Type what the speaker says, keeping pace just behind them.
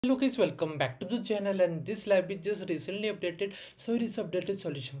Hello guys, welcome back to the channel, and this lab is just recently updated, so it is updated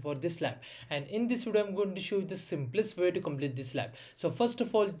solution for this lab. And in this video I'm going to show you the simplest way to complete this lab. So first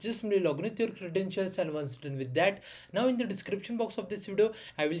of all, just simply log in with your credentials, and once done with that, now in the description box of this video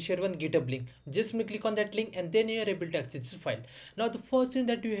I will share one GitHub link. Just simply click on that link and then you are able to access this file. Now the first thing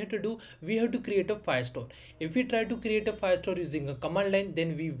that we have to do, we have to create a Firestore. If we try to create a Firestore using a command line,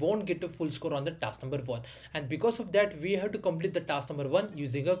 then we won't get a full score on the task number 1, and because of that we have to complete the task number 1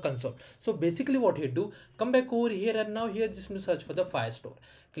 using a console. So basically what you do, come back over here, and now here just search for the Firestore.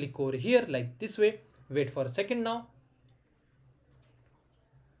 Click over here like this way, wait for a second. Now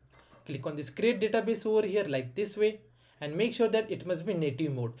click on this create database over here like this way, and make sure that it must be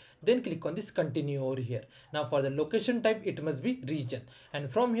native mode. Then click on this continue over here. Now for the location type, it must be region, and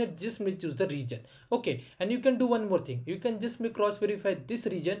from here just choose the region. Okay, and you can do one more thing, you can just cross verify this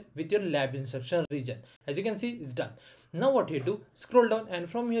region with your lab instruction region. As you can see, it's done. Now what you do, scroll down, and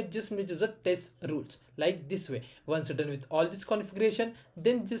from here just choose the test rules like this way. Once you're done with all this configuration,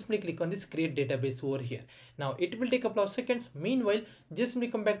 then just click on this create database over here. Now it will take a couple of seconds. Meanwhile, just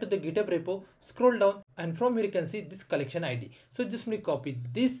come back to the GitHub repo, scroll down, and from here you can see this collection ID. So just copy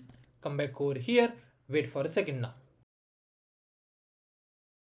this, come back over here, wait for a second. Now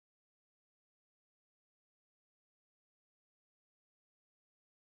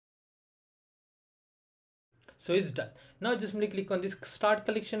so it's done. Now just click on this start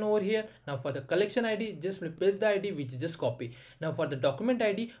collection over here. Now for the collection ID, just paste the ID which you just copy. Now for the document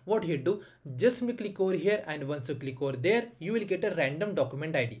ID, what you do, just click over here, and once you click over there, you will get a random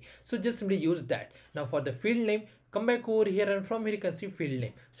document ID. So just simply use that. Now for the field name, come back over here, and from here you can see field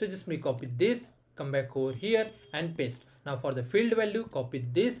name. So just copy this, come back over here and paste. Now for the field value, copy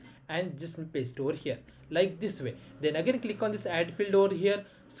this and just paste over here like this way. Then again click on this add field over here,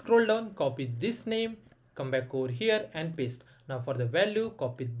 scroll down, copy this name, come back over here and paste. Now for the value,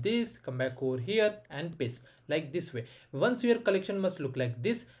 copy this, come back over here and paste like this way. Once your collection must look like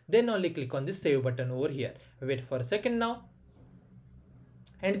this, then only click on this save button over here. Wait for a second now,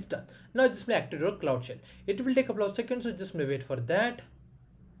 and it's done. Now just activate your cloud shell. It will take a couple of seconds, so just wait for that.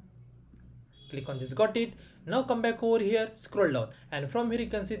 Click on this, got it. Now come back over here, scroll down, and from here you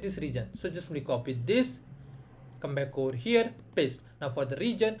can see this region. So just copy this, come back over here, paste. Now for the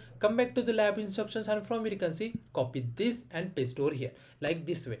region, come back to the lab instructions, and from here you can see copy this and paste over here like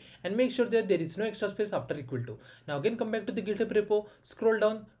this way, and make sure that there is no extra space after equal to. Now again come back to the GitHub repo, scroll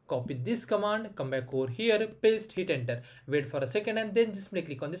down, copy this command, come back over here, paste, hit enter, wait for a second, and then just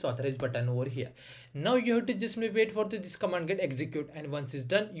click on this authorize button over here. Now you have to just wait for this command get execute, and once it's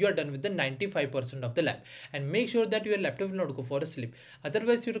done, you are done with the 95% of the lab. And make sure that your laptop will not go for a sleep,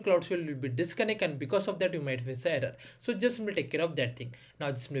 otherwise your cloud shell will be disconnected, and because of that you might face an error. So just take care of that thing.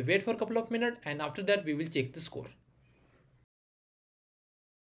 Now just wait for a couple of minutes, and after that we will check the score.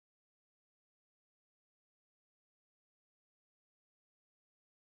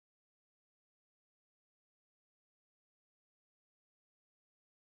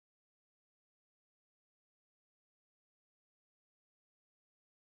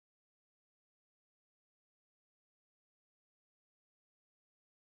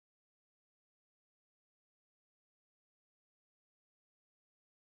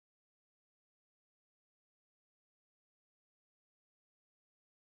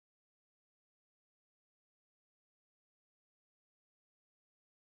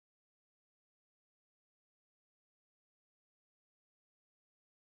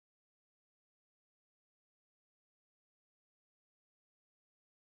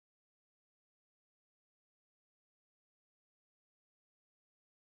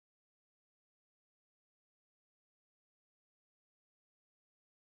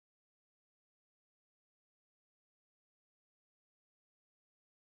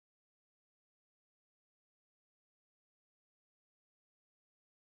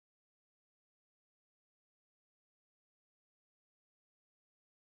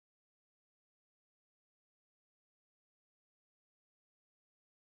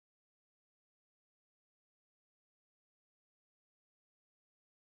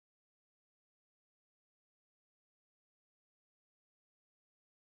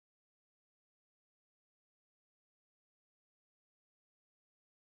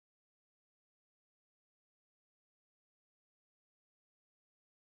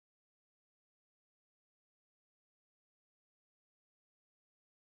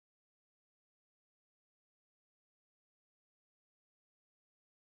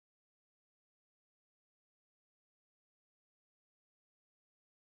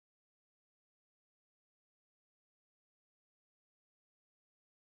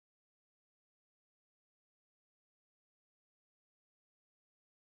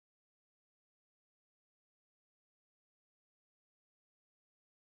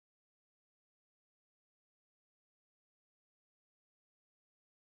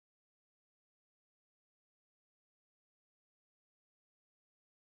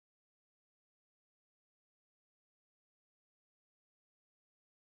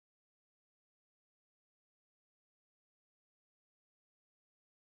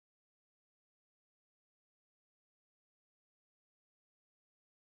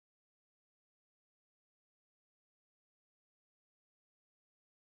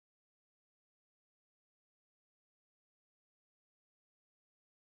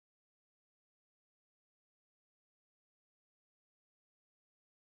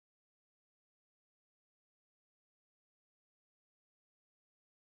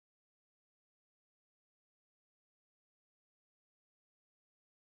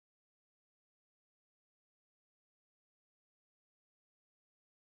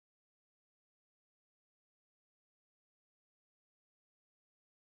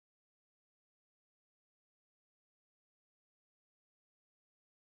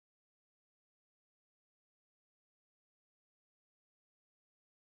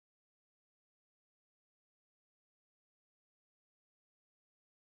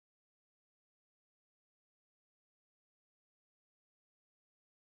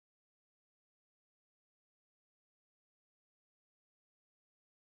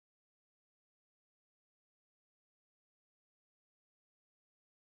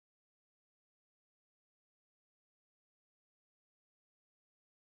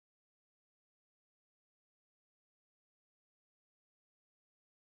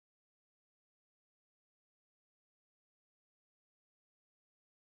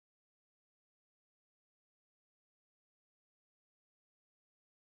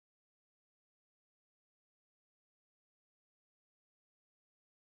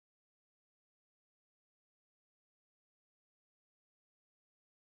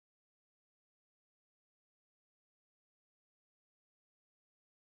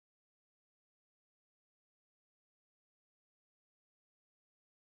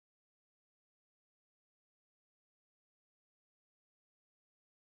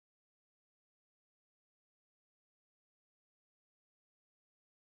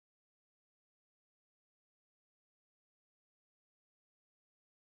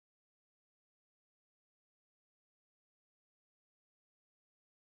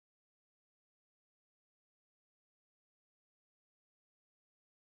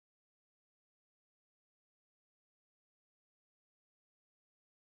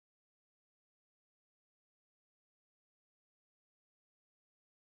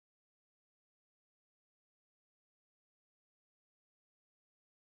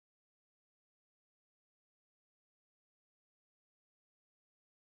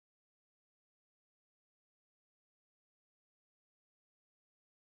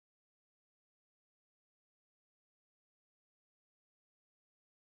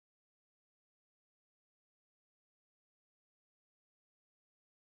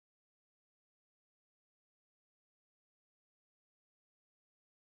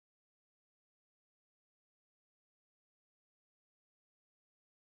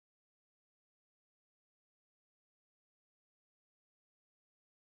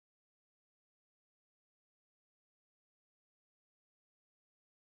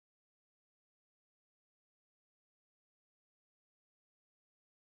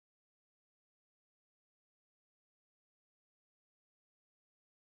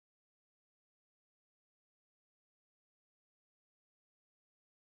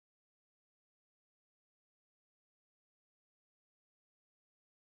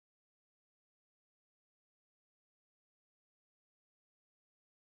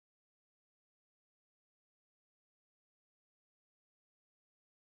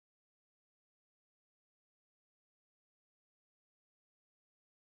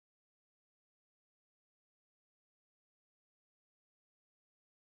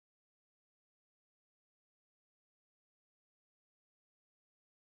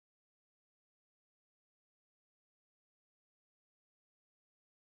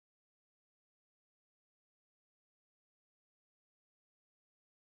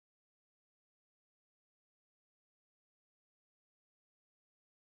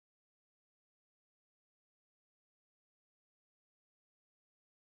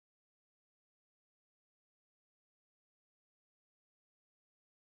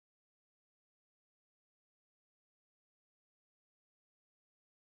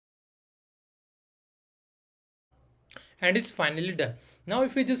 and it's finally done. Now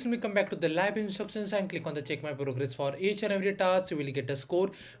if we just simply come back to the lab instructions and click on the check my progress for each and every task, you will get a score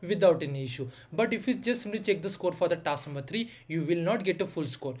without any issue. But if you just simply check the score for the task number 3, you will not get a full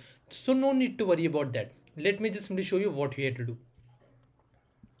score. So no need to worry about that. Let me just simply show you what we have to do.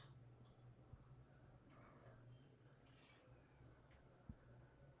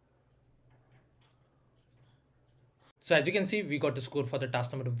 So as you can see, we got a score for the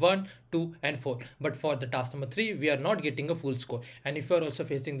task number 1, 2 and 4. But for the task number 3, we are not getting a full score. And if you are also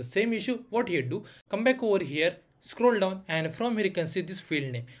facing the same issue, what you do, come back over here, scroll down, and from here you can see this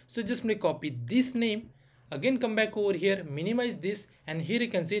field name. So just simply copy this name. Again come back over here, minimize this, and here you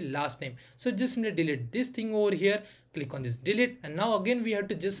can see last name. So just simply delete this thing over here, click on this delete, and now again we have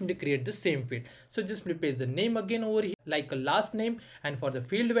to just simply create the same field. So just simply paste the name again over here like a last name, and for the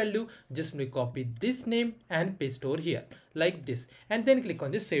field value just simply copy this name and paste over here like this, and then click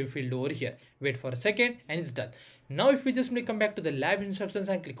on this save field over here. Wait for a second and it's done. Now if we just simply come back to the lab instructions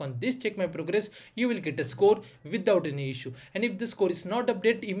and click on this check my progress, you will get a score without any issue. And if the score is not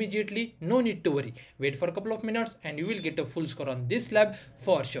updated immediately, no need to worry, wait for a couple of minutes and you will get a full score on this lab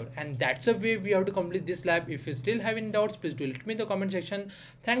for sure. And that's the way we have to complete this lab. If you still have any doubts, please do let me in the comment section.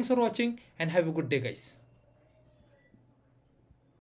 Thanks for watching and have a good day guys.